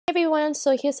everyone,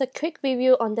 so here's a quick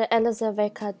review on the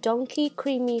Elizavecca Donkey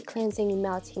Creamy Cleansing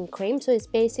Melting Cream. So it's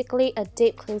basically a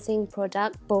deep cleansing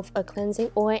product, both a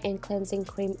cleansing oil and cleansing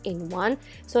cream in one.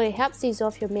 So it helps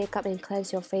dissolve your makeup and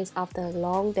cleanse your face after a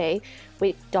long day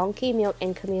with donkey milk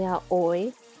and camellia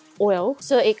oil.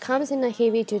 So it comes in a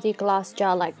heavy duty glass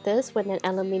jar like this with an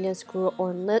aluminium screw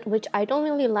on lid, which I don't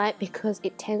really like because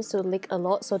it tends to leak a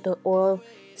lot, so the oil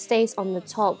stays on the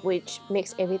top, which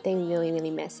makes everything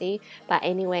really messy. But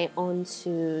anyway, on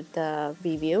to the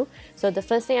review. So the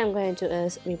first thing I'm going to do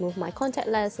is remove my contact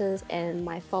lenses and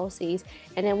my falsies,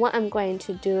 and then what I'm going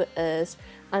to do is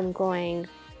I'm going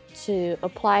to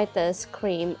apply this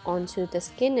cream onto the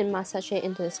skin and massage it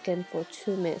into the skin for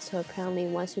 2 minutes. So apparently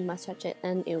once you massage it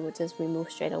in, it will just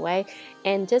remove straight away.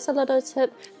 And just a little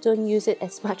tip, don't use it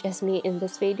as much as me in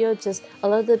this video, just a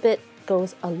little bit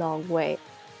goes a long way.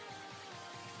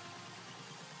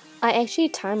 I actually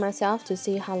timed myself to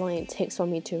see how long it takes for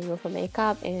me to remove a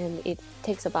makeup, and it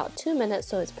takes about 2 minutes,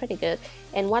 so it's pretty good.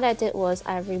 And what I did was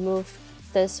I removed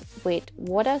this with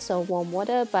water, so warm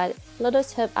water, but little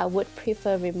tip, I would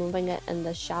prefer removing it in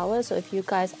the shower. So if you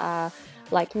guys are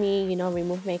like me, you know,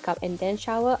 remove makeup and then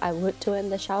shower, I would do it in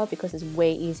the shower because it's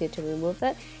way easier to remove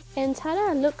it. And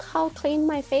ta-da, look how clean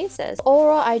my face is.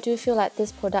 Overall, I do feel like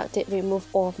this product did remove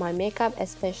all of my makeup,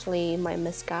 especially my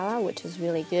mascara, which is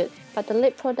really good. But the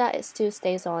lip product, it still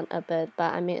stays on a bit,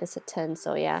 but I mean it's a 10,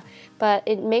 so yeah. But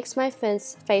it makes my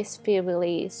face feel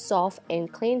really soft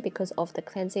and clean because of the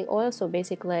cleansing oil. So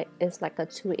basically it's like a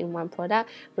 2-in-1 product,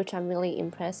 which I'm really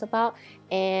impressed about.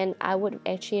 And I would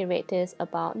actually rate this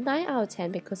about 9 out of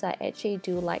 10 because I actually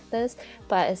do like this,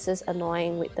 but it's just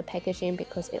annoying with the packaging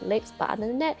because it leaks. But other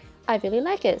than that, I really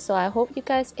like it. So I hope you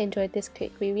guys enjoyed this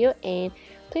quick review, and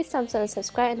please thumbs up and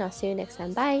subscribe, and I'll see you next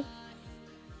time. Bye!